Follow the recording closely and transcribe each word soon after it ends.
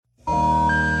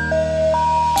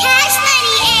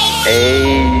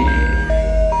Ayy,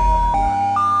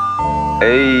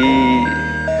 ayy,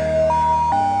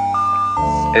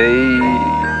 ayy.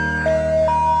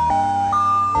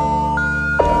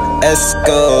 Let's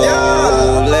go,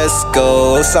 let's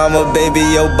go. Osama, baby,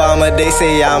 Obama, they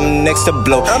say I'm next to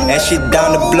blow. And she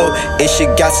down to blow, if she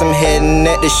got some head and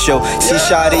at the show. She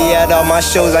shawty at all my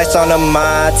shows, I on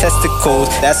my testicles.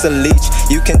 That's a leech,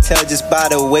 you can tell just by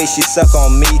the way she suck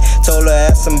on me. Told her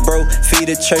have some bro, feed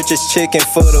the church's chicken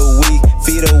for the week.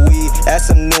 Feed her weed, that's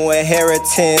some new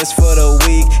inheritance for the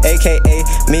week. AKA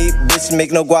me, bitch,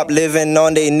 make no guap living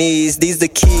on their knees. These the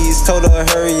keys, told her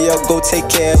hurry up, go take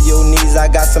care of your knees. I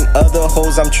got some other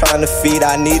hoes I'm trying to feed.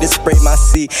 I need to spray my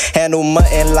seed. Handle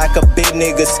mutton like a big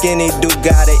nigga. Skinny dude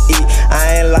gotta eat.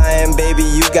 I ain't lying, baby.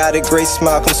 You got a great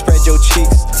smile. Come spread your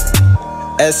cheeks.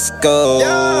 Let's go,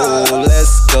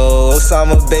 let's go.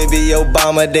 Osama, baby,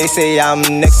 Obama, they say I'm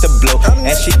next to blow.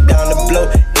 And she down to blow,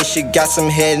 if she got some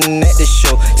head and at the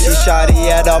show. She shawty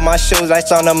at all my shows, I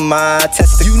on my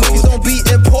testicles. You niggas don't be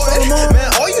important,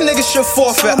 man, all you niggas should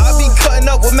forfeit. I be cutting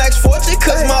up with Max Fortune,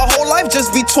 cause my whole life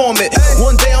just be torment.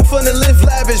 One day I'm finna live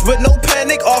lavish, but no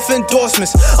panic, off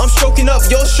endorsements. I'm stroking up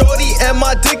your shorty and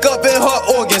my dick up in her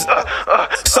organs.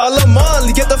 Saulomon,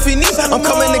 get the fini. I'm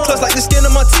coming in clutch like the skin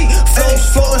of my teeth.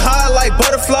 Floating high like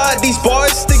butterfly, these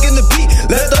bars stick in the beat.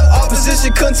 Let the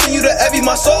opposition continue to envy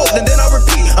my soul, and then I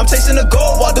repeat, I'm chasing the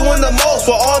goal while doing the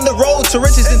most. We're on the road to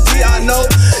riches indeed. I know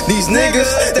these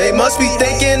niggas, they must be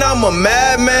thinking I'm a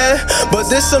madman,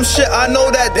 but there's some shit I know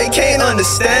that they can't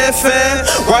understand, fam.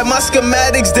 Write my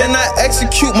schematics, then I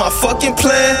execute my fucking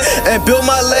plan, and build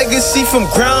my legacy from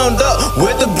ground up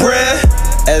with the brand.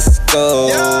 Let's go,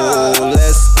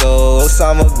 let's go.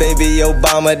 Osama, baby,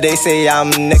 Obama, they say I'm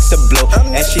next to blow.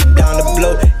 And she down to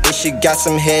blow, if she got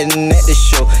some head and at the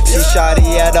show. She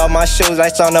shawty at all my shows, I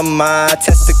on my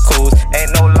testicles.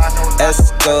 Ain't no lie.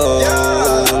 Let's go,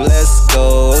 let's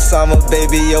go. Osama,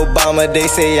 baby, Obama, they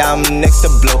say I'm next to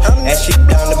blow. And she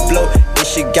down to blow, if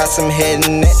she got some head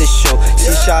and at the show.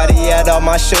 She shawty at all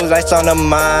my shows, I on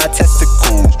my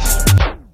testicles.